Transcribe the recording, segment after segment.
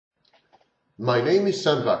My name is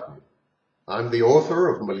Sam Vaknin. I'm the author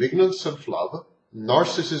of Malignant Self-Love,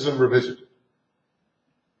 Narcissism Revisited.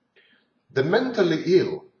 The mentally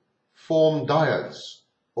ill form dyads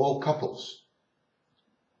or couples.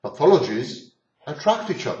 Pathologies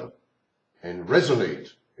attract each other and resonate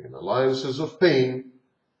in alliances of pain,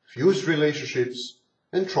 fused relationships,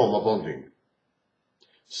 and trauma bonding.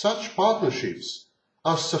 Such partnerships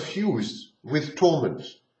are suffused with torment.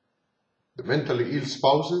 The mentally ill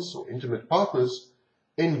spouses or intimate partners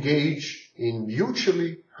engage in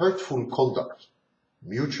mutually hurtful conduct,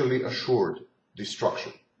 mutually assured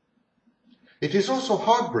destruction. It is also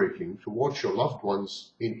heartbreaking to watch your loved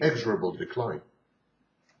ones in inexorable decline.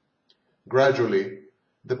 Gradually,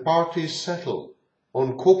 the parties settle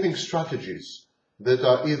on coping strategies that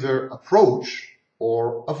are either approach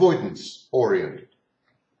or avoidance oriented.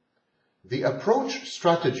 The approach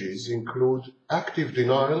strategies include active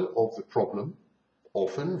denial of the problem,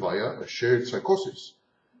 often via a shared psychosis,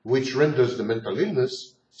 which renders the mental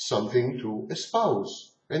illness something to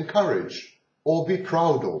espouse, encourage, or be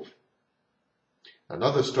proud of.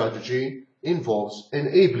 Another strategy involves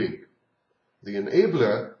enabling. The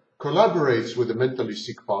enabler collaborates with the mentally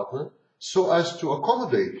sick partner so as to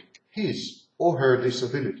accommodate his or her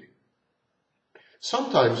disability.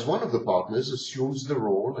 Sometimes one of the partners assumes the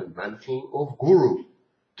role and mantle of guru,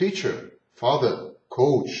 teacher, father,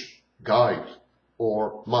 coach, guide,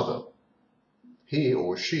 or mother. He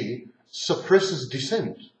or she suppresses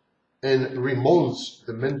dissent and remolds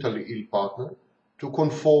the mentally ill partner to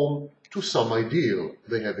conform to some ideal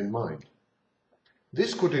they have in mind.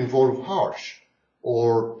 This could involve harsh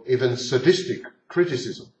or even sadistic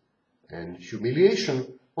criticism and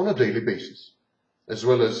humiliation on a daily basis, as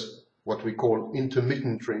well as what we call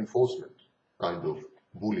intermittent reinforcement, kind of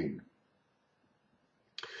bullying.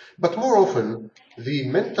 But more often, the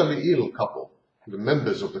mentally ill couple, the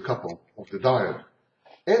members of the couple, of the dyad,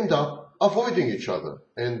 end up avoiding each other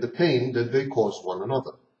and the pain that they cause one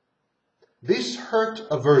another. This hurt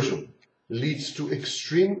aversion leads to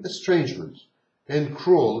extreme estrangement and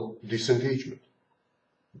cruel disengagement.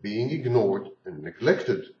 Being ignored and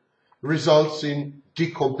neglected results in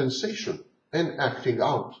decompensation and acting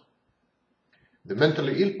out. The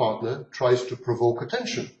mentally ill partner tries to provoke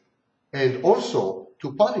attention and also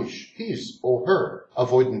to punish his or her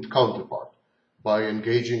avoidant counterpart by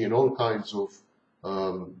engaging in all kinds of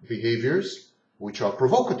behaviors which are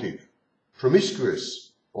provocative,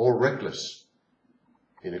 promiscuous, or reckless.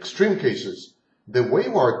 In extreme cases, the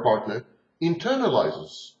wayward partner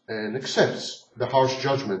internalizes and accepts the harsh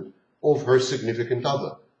judgment of her significant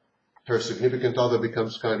other. Her significant other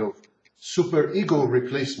becomes kind of super-ego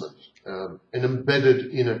replacement, an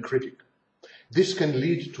embedded inner critic. This can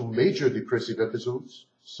lead to major depressive episodes,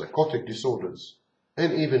 psychotic disorders,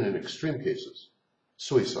 and even in extreme cases,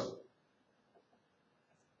 suicide.